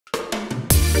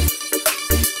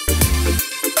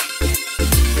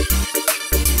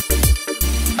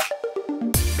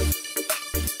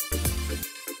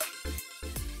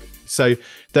So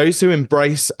those who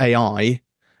embrace AI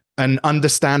and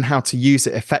understand how to use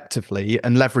it effectively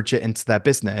and leverage it into their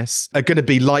business are going to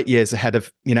be light years ahead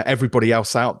of, everybody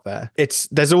else out there.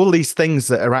 There's all these things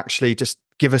that are actually just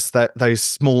give us those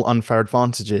small unfair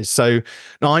advantages. So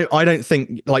I don't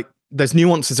think there's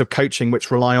nuances of coaching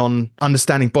which rely on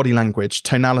understanding body language,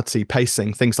 tonality,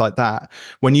 pacing, things like that.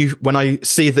 When I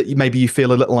see that maybe you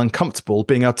feel a little uncomfortable,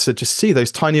 being able to just see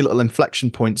those tiny little inflection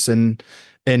points in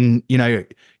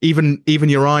even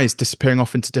your eyes disappearing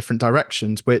off into different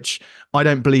directions, which I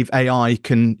don't believe AI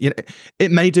can,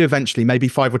 it may do eventually, maybe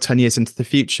 5 or 10 years into the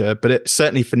future, but it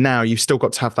certainly for now, you've still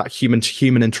got to have that human to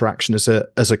human interaction as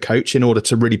a coach in order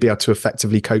to really be able to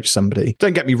effectively coach somebody.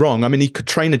 Don't get me wrong. I mean, you could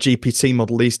train a GPT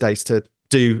model these days to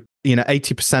do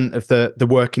 80% of the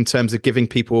work in terms of giving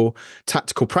people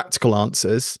tactical, practical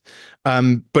answers,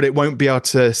 but it won't be able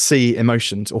to see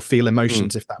emotions or feel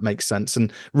emotions, if that makes sense.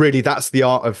 And really, that's the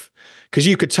art of, because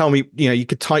you could tell me, you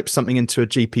could type something into a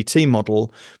GPT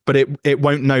model, but it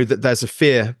won't know that there's a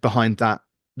fear behind that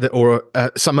or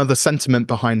some other sentiment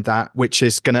behind that, which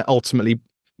is going to ultimately,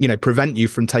 prevent you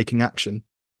from taking action.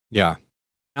 Yeah.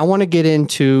 I want to get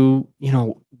into,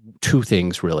 two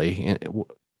things really.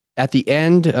 At the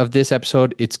end of this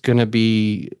episode, it's going to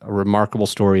be a remarkable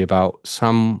story about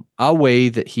a way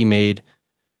that he made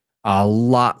a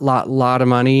lot of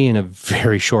money in a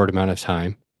very short amount of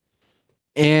time.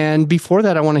 And before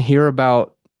that, I want to hear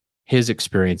about his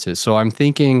experiences. So I'm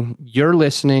thinking you're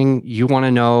listening, you want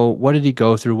to know, what did he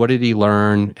go through? What did he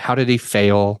learn? How did he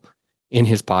fail in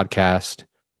his podcast?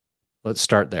 Let's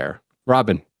start there.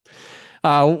 Robin.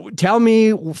 Tell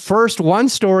me first one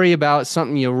story about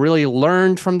something you really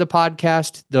learned from the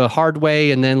podcast the hard way,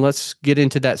 and then let's get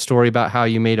into that story about how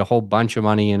you made a whole bunch of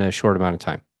money in a short amount of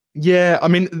time. Yeah, I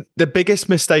mean, the biggest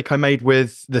mistake I made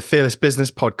with the Fearless Business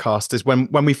podcast is when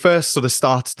we first sort of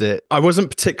started it, I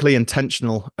wasn't particularly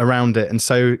intentional around it. And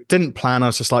so didn't plan. I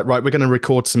was just like, right, we're going to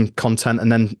record some content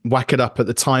and then whack it up. At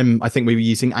the time, I think we were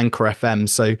using Anchor FM.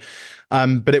 So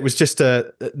but it was just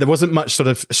there wasn't much sort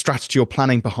of strategy or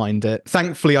planning behind it.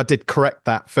 Thankfully, I did correct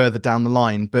that further down the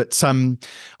line. But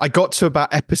I got to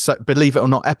about believe it or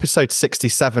not, episode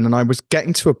 67. And I was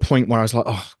getting to a point where I was like,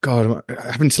 oh God, I'm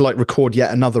having to record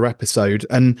yet another episode.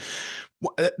 And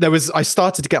I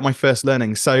started to get my first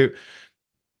learning. So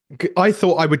I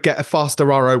thought I would get a faster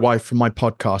ROI from my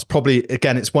podcast. Probably,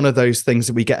 again, it's one of those things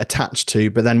that we get attached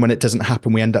to, but then when it doesn't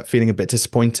happen, we end up feeling a bit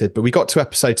disappointed. But we got to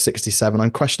episode 67.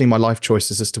 I'm questioning my life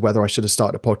choices as to whether I should have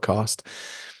started a podcast.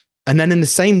 And then in the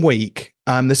same week,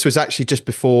 this was actually just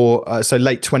before, so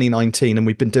late 2019, and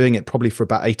we've been doing it probably for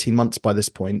about 18 months by this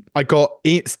point. I got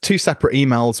two separate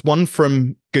emails, one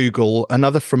from Google,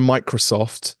 another from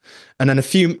Microsoft, and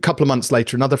then couple of months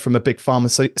later, another from a big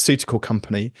pharmaceutical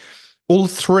company. All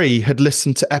three had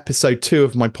listened to episode 2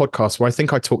 of my podcast, where I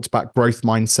think I talked about growth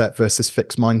mindset versus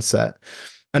fixed mindset.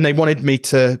 And they wanted me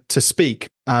to speak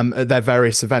at their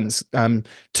various events,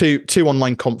 two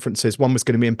online conferences. One was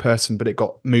going to be in person, but it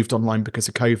got moved online because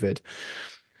of COVID.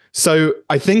 So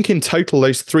I think in total,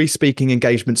 those 3 speaking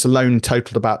engagements alone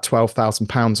totaled about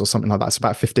 £12,000 or something like that. It's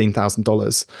about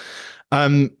 $15,000.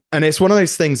 And it's one of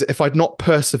those things that if I'd not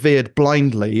persevered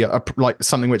blindly, like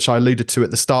something which I alluded to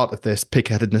at the start of this,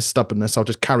 pig-headedness, stubbornness, I'll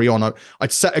just carry on.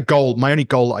 I'd set a goal. My only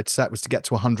goal I'd set was to get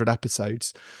to 100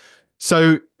 episodes.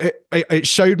 So it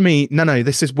showed me, no,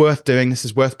 this is worth doing. This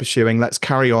is worth pursuing. Let's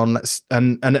carry on.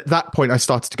 And at that point, I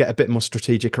started to get a bit more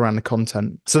strategic around the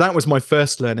content. So that was my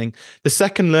first learning. The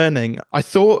second learning, I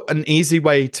thought an easy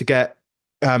way to get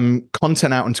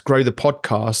content out and to grow the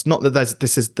podcast, not that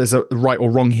there's a right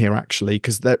or wrong here actually,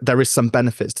 because there is some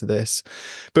benefits to this,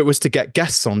 but was to get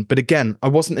guests on. But again, I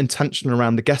wasn't intentional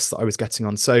around the guests that I was getting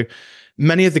on. So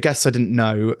many of the guests I didn't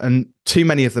know, and too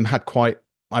many of them had quite,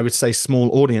 I would say,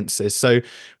 small audiences. So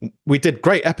we did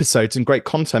great episodes and great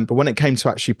content, but when it came to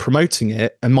actually promoting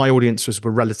it, and my audiences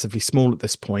were relatively small at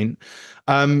this point,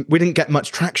 we didn't get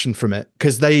much traction from it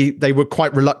because they were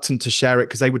quite reluctant to share it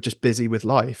because they were just busy with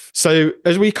life. So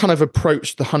as we kind of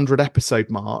approached the 100 episode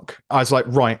mark, I was like,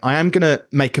 right, I am going to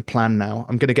make a plan now.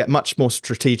 I'm going to get much more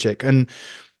strategic. And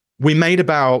we made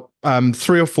about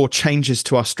 3 or 4 changes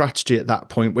to our strategy at that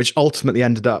point, which ultimately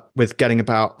ended up with getting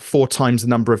about 4 times the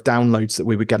number of downloads that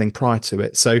we were getting prior to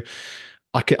it. So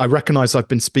I recognize I've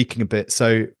been speaking a bit.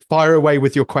 So fire away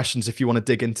with your questions if you want to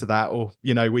dig into that, or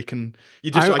we can.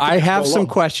 I have some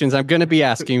questions I'm going to be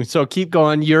asking. So keep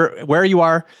going. Where you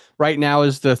are right now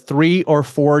is the 3 or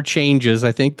 4 changes.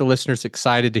 I think the listener's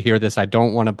excited to hear this. I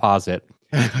don't want to pause it.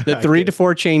 The 3 to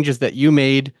 4 changes that you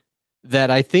made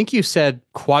that I think you said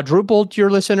quadrupled your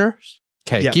listeners.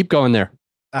 Okay, keep going there.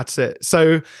 That's it.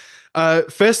 So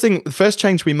the first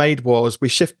change we made was we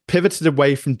pivoted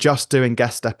away from just doing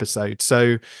guest episodes.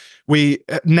 So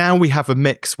now we have a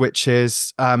mix, which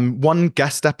is one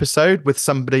guest episode with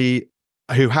somebody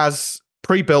who has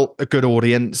pre-built a good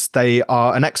audience. They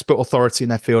are an expert authority in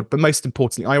their field, but most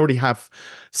importantly, I already have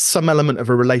some element of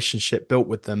a relationship built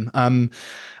with them.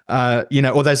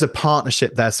 Or there's a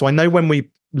partnership there. So I know when we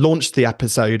launched the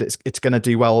episode, it's going to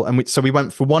do well. And so we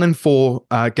went for 1 and 4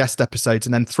 guest episodes,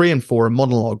 and then 3 and 4 are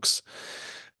monologues.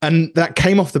 And that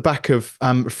came off the back of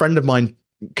a friend of mine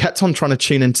kept on trying to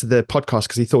tune into the podcast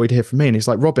because he thought he'd hear from me. And he's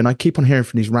like, Robin, I keep on hearing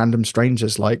from these random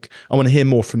strangers. Like, I want to hear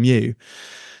more from you.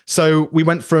 So we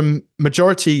went from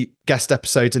majority guest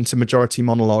episodes into majority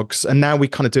monologues. And now we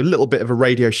kind of do a little bit of a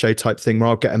radio show type thing where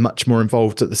I'll get much more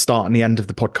involved at the start and the end of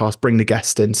the podcast, bring the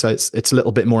guest in. So it's a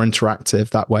little bit more interactive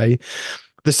that way.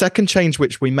 The second change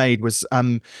which we made was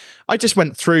I just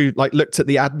went through, looked at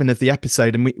the admin of the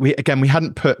episode, and we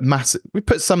hadn't put we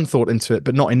put some thought into it,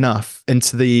 but not enough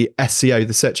into the SEO,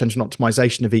 the search engine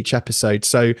optimization of each episode.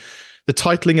 So the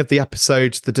titling of the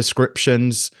episodes, the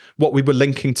descriptions, what we were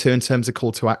linking to in terms of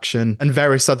call to action, and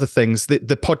various other things. The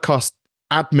podcast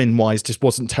admin wise just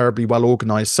wasn't terribly well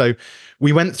organized. So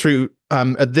we went through,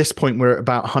 at this point, we're at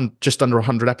about just under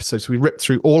 100 episodes. We ripped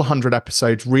through all 100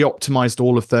 episodes, re-optimized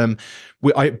all of them.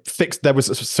 There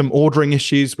was some ordering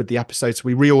issues with the episodes. So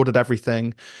we reordered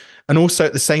everything. And also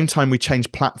at the same time, we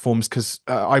changed platforms because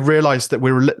I realized that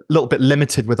we were a little bit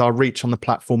limited with our reach on the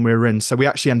platform we were in. So we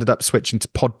actually ended up switching to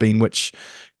Podbean, which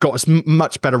got us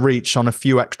much better reach on a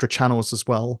few extra channels as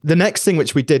well. The next thing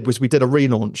which we did was we did a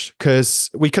relaunch because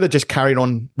we could have just carried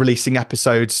on releasing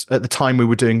episodes at the time we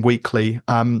were doing weekly.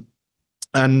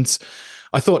 And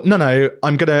I thought, no,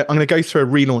 I'm gonna go through a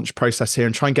relaunch process here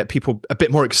and try and get people a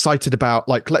bit more excited about,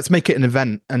 let's make it an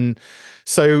event. And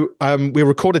so we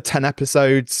recorded 10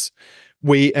 episodes.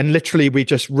 We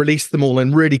just released them all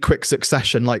in really quick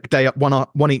succession, day up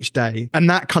one each day. And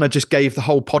that kind of just gave the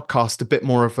whole podcast a bit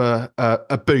more of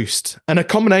a boost. And a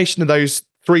combination of those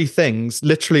 3 things,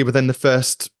 literally within the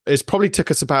first, it probably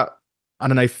took us about,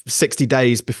 60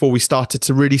 days before we started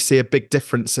to really see a big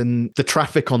difference in the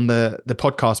traffic on the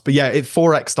podcast. But yeah, it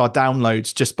 4x'd our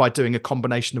downloads just by doing a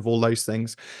combination of all those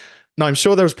things. Now, I'm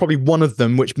sure there was probably one of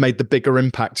them which made the bigger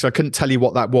impact. So I couldn't tell you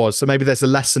what that was. So maybe there's a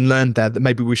lesson learned there that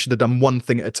maybe we should have done one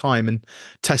thing at a time and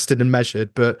tested and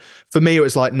measured. But for me, it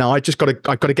was like, no, I got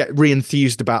to get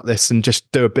re-enthused about this and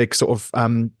just do a big sort of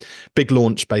big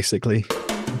launch, basically.